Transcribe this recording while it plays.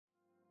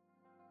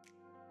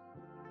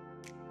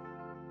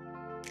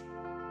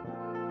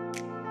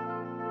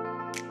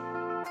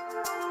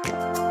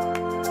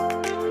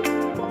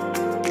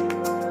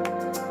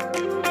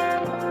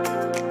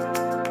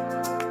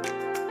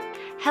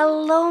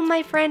Hello,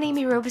 my friend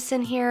Amy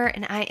Robeson here,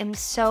 and I am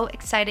so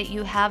excited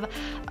you have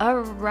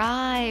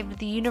arrived.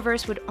 The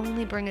universe would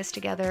only bring us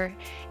together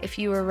if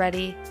you were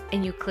ready,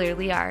 and you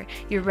clearly are.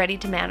 You're ready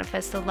to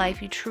manifest the life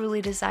you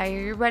truly desire.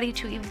 You're ready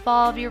to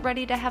evolve. You're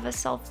ready to have a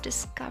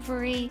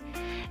self-discovery.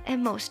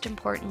 And most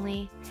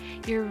importantly,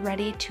 you're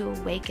ready to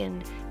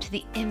awaken to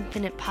the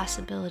infinite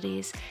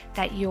possibilities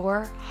that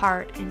your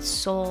heart and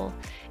soul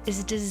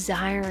is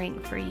desiring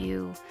for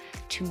you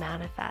to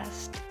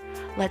manifest.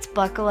 Let's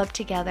buckle up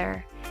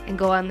together and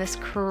go on this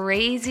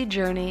crazy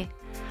journey.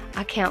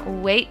 I can't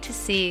wait to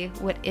see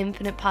what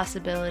infinite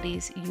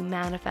possibilities you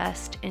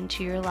manifest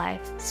into your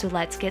life. So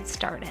let's get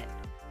started.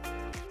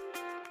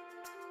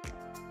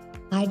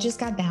 I just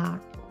got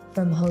back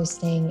from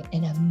hosting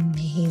an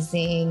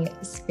amazing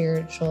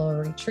spiritual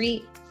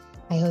retreat.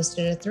 I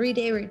hosted a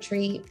 3-day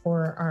retreat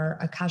for our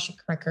Akashic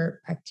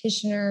Record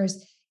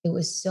practitioners. It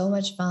was so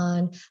much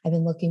fun. I've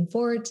been looking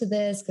forward to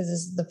this because this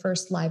is the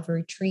first live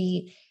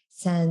retreat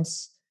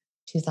since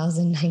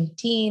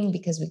 2019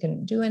 because we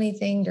couldn't do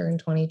anything during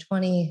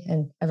 2020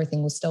 and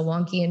everything was still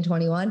wonky in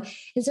 21.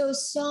 And so it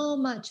was so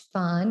much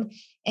fun.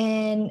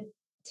 And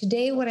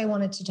today what I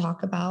wanted to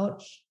talk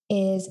about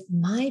is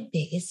my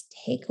biggest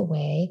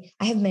takeaway.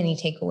 I have many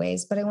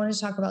takeaways, but I want to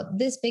talk about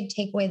this big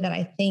takeaway that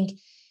I think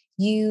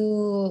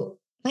you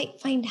might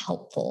find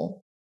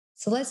helpful.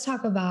 So let's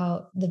talk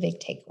about the big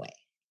takeaway.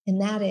 And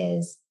that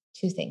is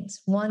two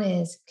things. One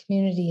is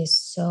community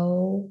is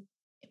so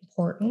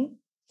important.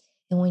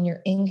 And when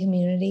you're in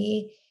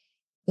community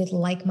with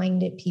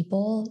like-minded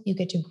people, you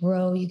get to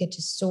grow, you get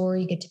to soar,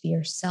 you get to be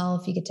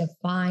yourself, you get to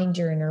find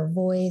your inner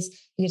voice,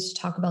 you get to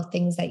talk about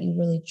things that you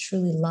really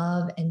truly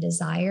love and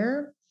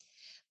desire.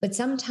 But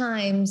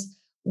sometimes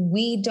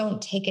we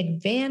don't take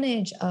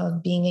advantage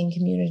of being in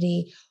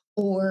community,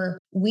 or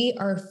we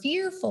are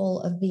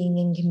fearful of being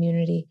in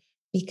community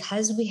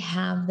because we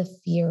have the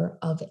fear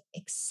of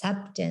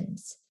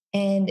acceptance.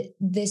 And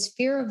this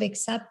fear of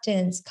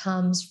acceptance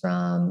comes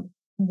from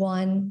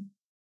one,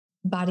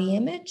 body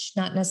image,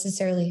 not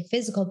necessarily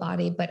physical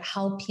body, but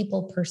how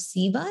people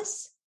perceive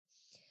us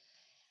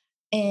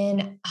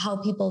and how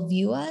people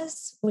view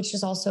us, which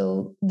is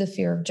also the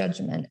fear of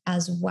judgment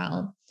as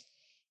well.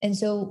 And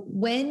so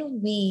when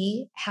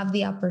we have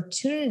the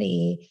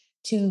opportunity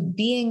to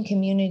be in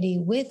community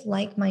with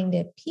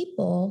like-minded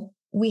people,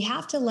 we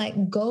have to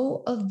let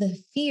go of the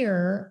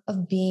fear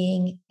of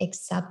being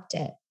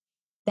accepted.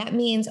 That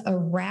means a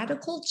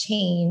radical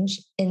change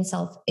in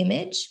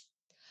self-image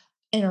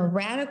and a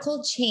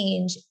radical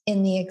change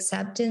in the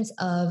acceptance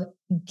of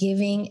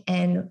giving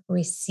and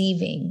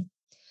receiving.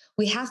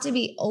 We have to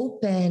be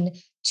open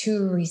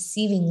to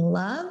receiving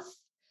love.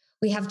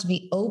 We have to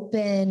be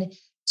open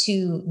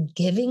to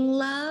giving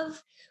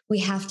love. We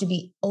have to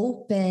be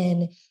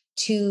open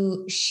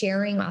to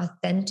sharing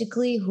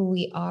authentically who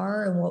we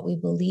are and what we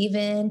believe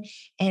in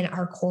and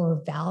our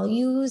core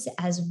values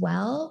as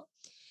well.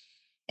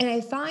 And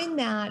I find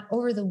that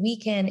over the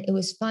weekend, it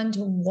was fun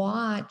to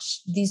watch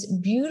these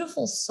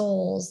beautiful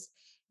souls,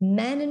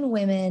 men and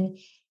women,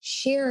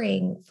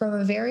 sharing from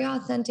a very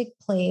authentic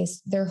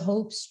place their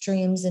hopes,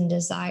 dreams, and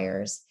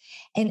desires.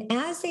 And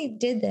as they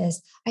did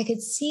this, I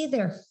could see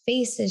their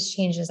faces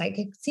changes. I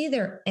could see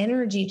their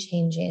energy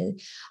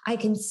changing. I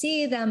can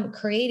see them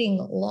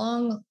creating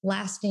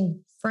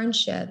long-lasting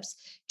friendships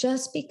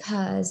just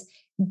because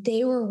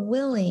they were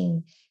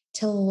willing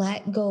to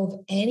let go of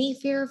any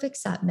fear of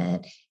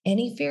acceptance,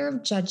 any fear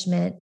of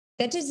judgment.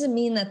 That doesn't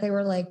mean that they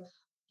were like,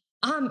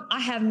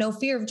 I have no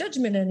fear of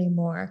judgment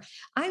anymore.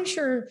 I'm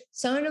sure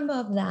some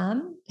of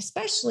them,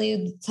 especially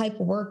the type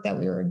of work that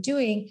we were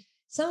doing,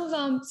 some of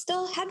them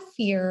still had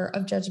fear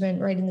of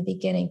judgment right in the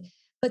beginning.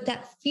 But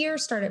that fear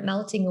started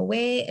melting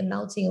away and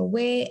melting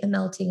away and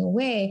melting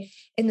away.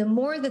 And the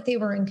more that they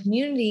were in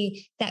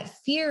community, that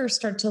fear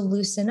started to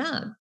loosen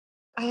up.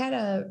 I had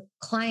a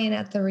client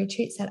at the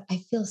retreat said, I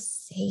feel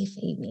safe,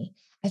 Amy.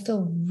 I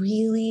feel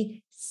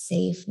really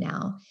safe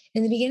now.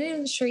 In the beginning of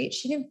the retreat,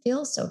 she didn't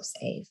feel so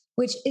safe,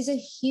 which is a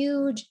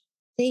huge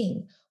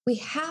thing. We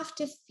have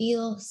to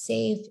feel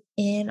safe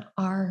in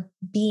our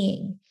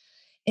being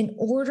in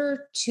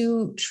order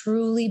to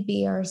truly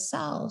be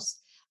ourselves.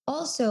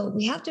 Also,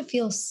 we have to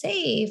feel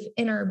safe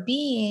in our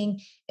being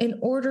in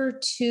order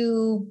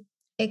to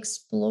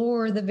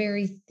explore the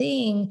very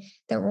thing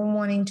that we're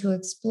wanting to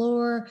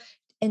explore,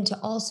 and to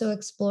also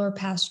explore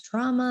past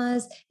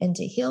traumas and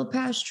to heal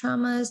past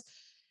traumas.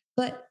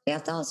 But we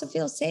have to also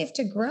feel safe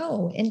to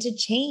grow and to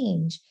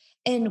change.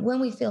 And when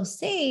we feel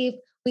safe,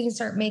 we can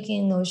start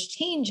making those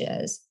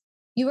changes.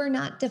 You are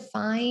not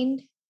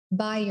defined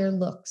by your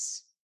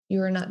looks.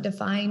 You are not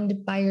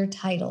defined by your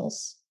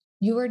titles.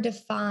 You are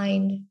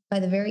defined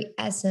by the very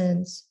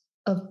essence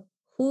of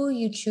who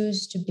you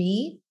choose to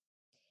be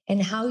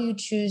and how you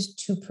choose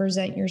to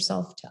present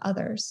yourself to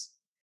others.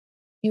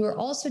 You are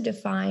also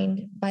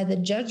defined by the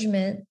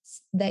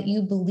judgments that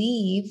you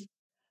believe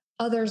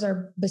others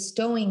are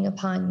bestowing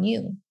upon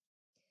you.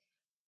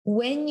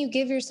 When you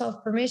give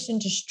yourself permission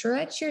to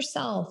stretch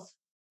yourself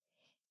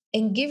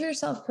and give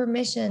yourself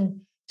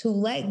permission to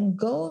let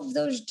go of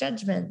those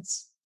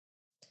judgments,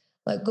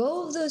 Let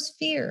go of those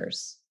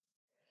fears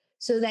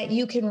so that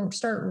you can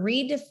start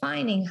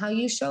redefining how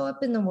you show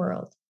up in the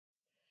world.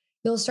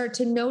 You'll start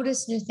to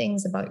notice new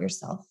things about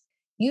yourself.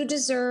 You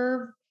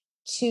deserve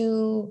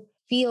to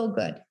feel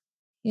good.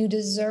 You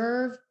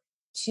deserve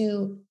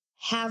to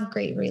have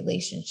great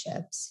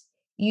relationships.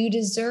 You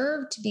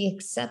deserve to be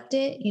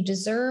accepted. You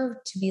deserve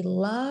to be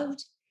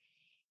loved.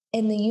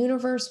 And the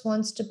universe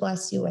wants to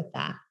bless you with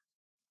that.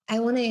 I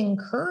want to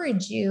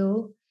encourage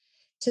you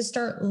to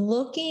start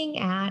looking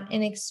at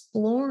and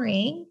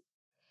exploring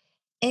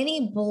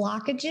any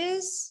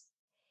blockages,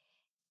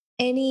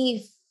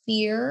 any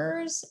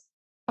fears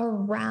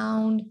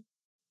around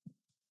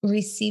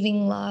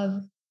receiving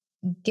love,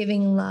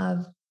 giving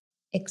love,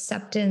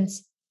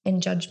 acceptance,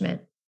 and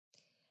judgment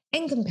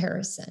and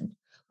comparison.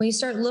 When you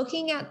start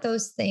looking at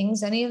those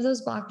things, any of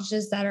those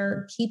blockages that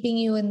are keeping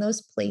you in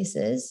those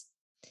places,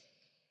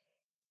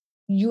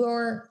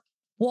 your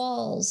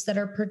walls that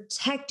are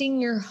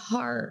protecting your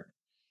heart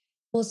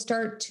will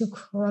start to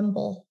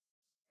crumble.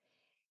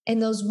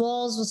 And those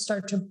walls will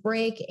start to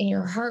break and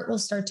your heart will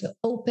start to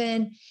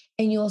open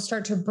and you will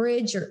start to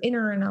bridge your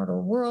inner and outer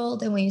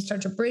world. And when you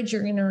start to bridge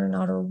your inner and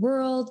outer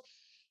world,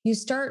 you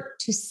start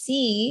to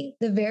see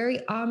the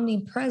very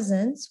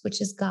omnipresence,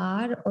 which is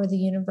God or the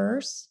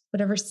universe,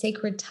 whatever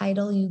sacred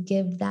title you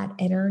give that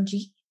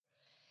energy,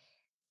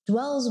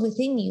 dwells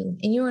within you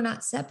and you are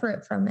not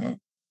separate from it.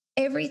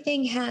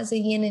 Everything has a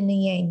yin and a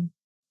yang.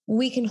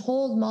 We can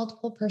hold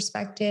multiple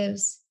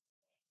perspectives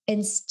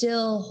and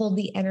still hold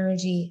the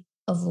energy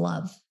of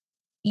love.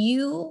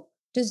 You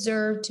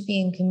deserve to be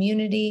in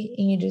community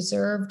and you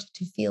deserve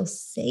to feel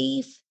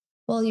safe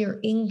while you're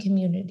in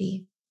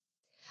community.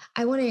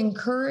 I want to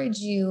encourage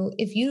you,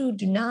 if you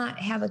do not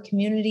have a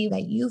community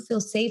that you feel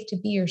safe to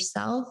be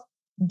yourself,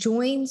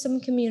 join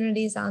some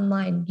communities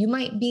online. You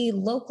might be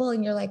local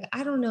and you're like,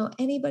 I don't know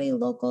anybody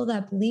local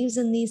that believes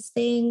in these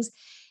things.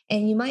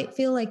 And you might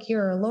feel like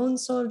you're a lone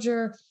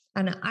soldier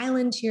on an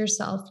island to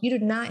yourself. You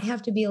do not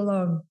have to be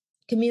alone.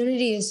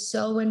 Community is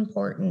so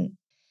important.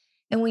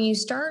 And when you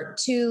start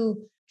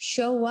to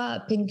show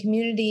up in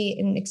community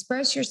and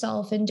express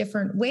yourself in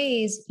different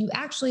ways, you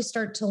actually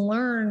start to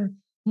learn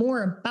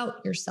more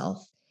about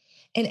yourself.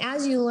 And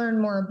as you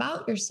learn more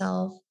about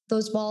yourself,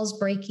 those walls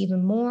break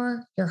even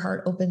more, your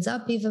heart opens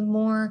up even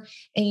more,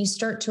 and you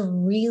start to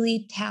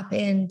really tap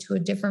into a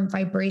different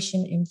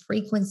vibration and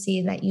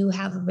frequency that you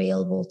have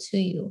available to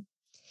you.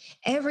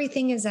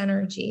 Everything is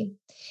energy.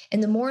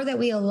 And the more that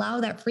we allow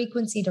that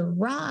frequency to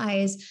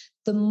rise,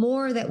 the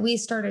more that we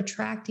start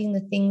attracting the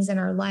things in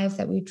our life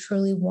that we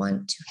truly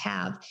want to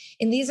have.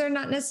 And these are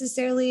not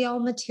necessarily all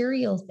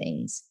material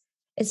things.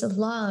 It's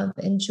love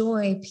and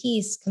joy,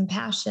 peace,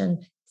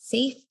 compassion,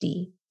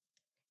 safety.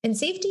 And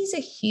safety is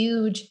a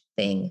huge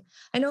thing.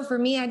 I know for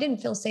me, I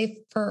didn't feel safe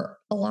for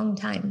a long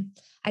time.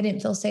 I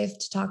didn't feel safe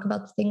to talk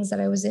about the things that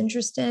I was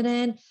interested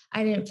in.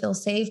 I didn't feel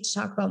safe to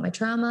talk about my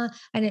trauma.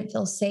 I didn't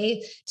feel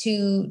safe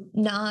to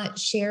not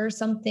share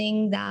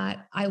something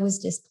that I was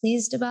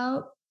displeased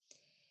about.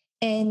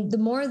 And the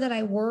more that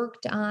I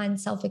worked on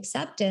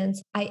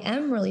self-acceptance, I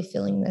am really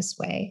feeling this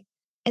way.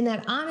 And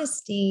that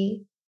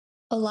honesty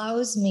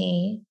allows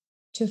me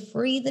to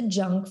free the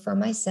junk from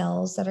my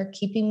cells that are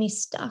keeping me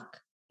stuck.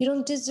 You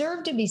don't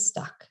deserve to be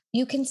stuck.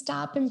 You can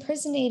stop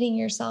imprisonating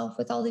yourself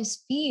with all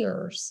these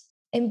fears.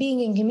 And being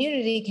in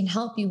community can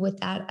help you with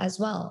that as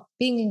well.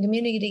 Being in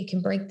community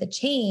can break the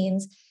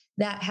chains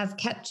that have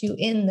kept you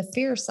in the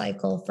fear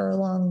cycle for a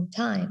long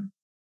time.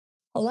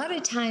 A lot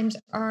of times,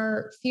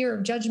 our fear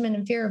of judgment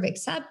and fear of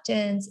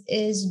acceptance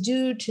is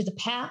due to the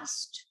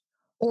past,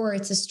 or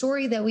it's a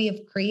story that we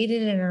have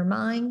created in our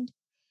mind.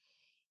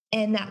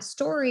 And that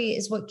story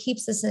is what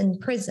keeps us in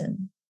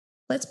prison.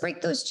 Let's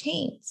break those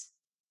chains.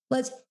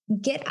 Let's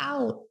get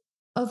out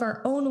of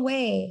our own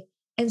way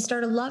and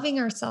start loving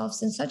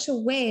ourselves in such a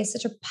way,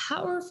 such a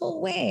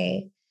powerful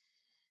way,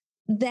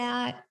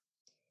 that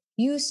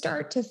you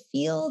start to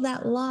feel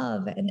that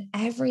love in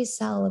every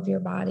cell of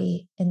your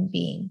body and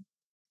being.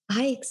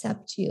 I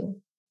accept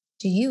you.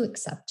 Do you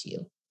accept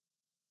you?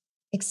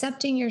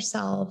 Accepting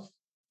yourself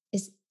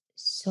is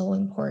so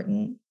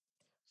important.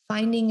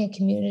 Finding a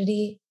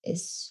community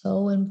is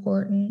so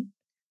important.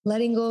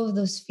 Letting go of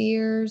those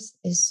fears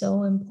is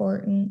so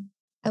important.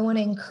 I want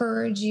to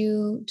encourage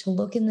you to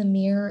look in the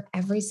mirror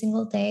every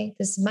single day.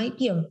 This might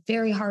be a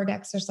very hard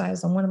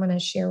exercise on what I'm going to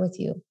share with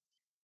you.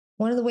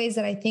 One of the ways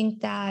that I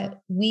think that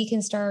we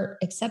can start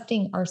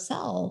accepting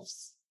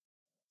ourselves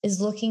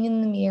is looking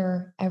in the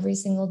mirror every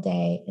single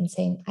day and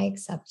saying, I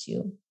accept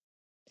you.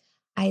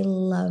 I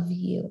love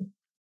you.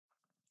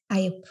 I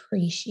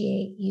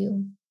appreciate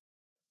you.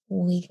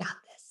 We got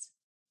this.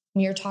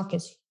 Mirror talk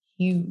is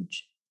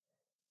huge.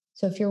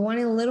 So if you're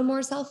wanting a little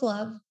more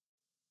self-love,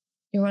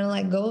 you want to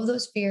let go of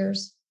those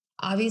fears,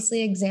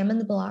 obviously examine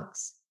the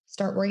blocks,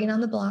 start working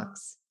on the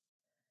blocks,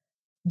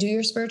 do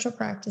your spiritual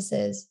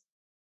practices,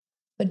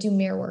 but do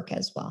mirror work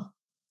as well.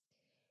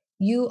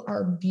 You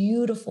are a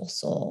beautiful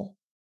soul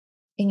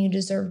and you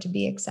deserve to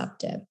be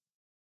accepted.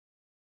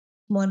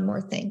 One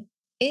more thing.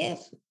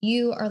 If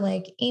you are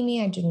like,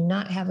 Amy, I do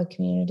not have a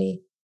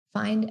community,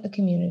 Find a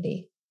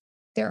community.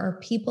 There are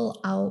people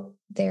out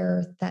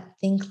there that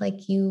think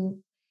like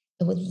you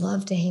and would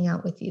love to hang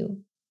out with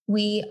you.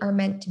 We are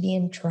meant to be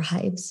in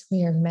tribes.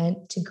 We are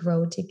meant to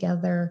grow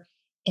together.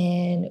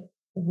 And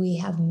we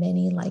have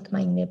many like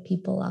minded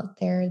people out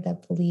there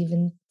that believe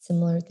in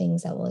similar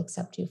things that will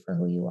accept you for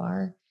who you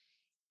are.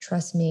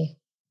 Trust me,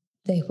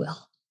 they will.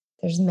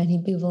 There's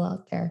many people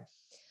out there.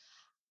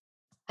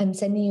 I'm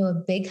sending you a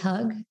big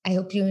hug. I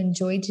hope you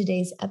enjoyed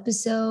today's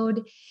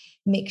episode.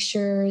 Make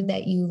sure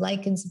that you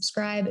like and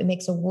subscribe. It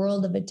makes a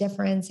world of a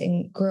difference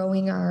in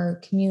growing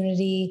our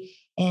community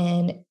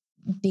and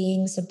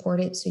being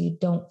supported so you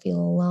don't feel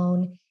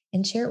alone.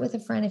 And share it with a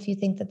friend if you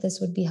think that this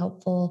would be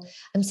helpful.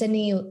 I'm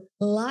sending you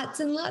lots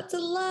and lots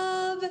of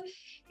love,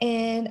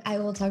 and I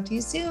will talk to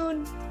you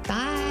soon.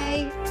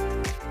 Bye.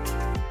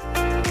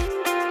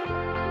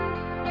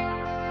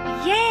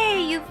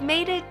 Yay, you've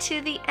made it to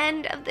the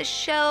end of the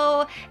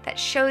show. That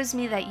shows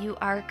me that you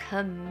are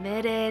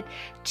committed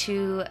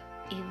to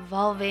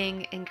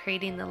evolving and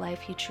creating the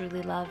life you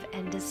truly love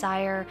and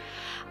desire.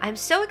 I'm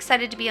so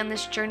excited to be on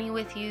this journey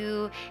with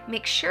you.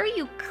 Make sure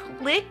you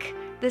click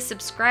the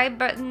subscribe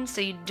button so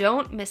you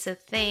don't miss a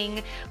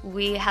thing.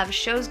 We have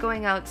shows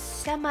going out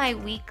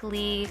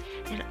semi-weekly,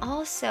 and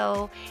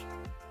also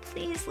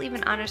please leave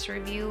an honest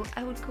review.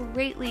 I would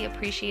greatly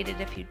appreciate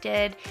it if you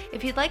did.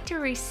 If you'd like to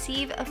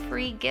receive a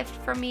free gift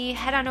from me,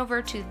 head on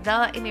over to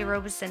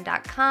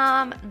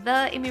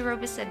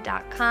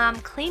theamyrobeson.com,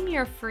 claim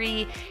your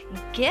free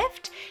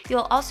gift.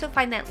 You'll also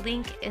find that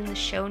link in the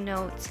show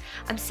notes.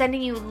 I'm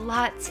sending you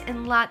lots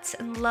and lots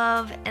and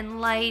love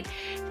and light.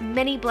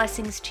 Many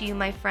blessings to you,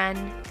 my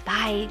friend.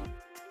 Bye.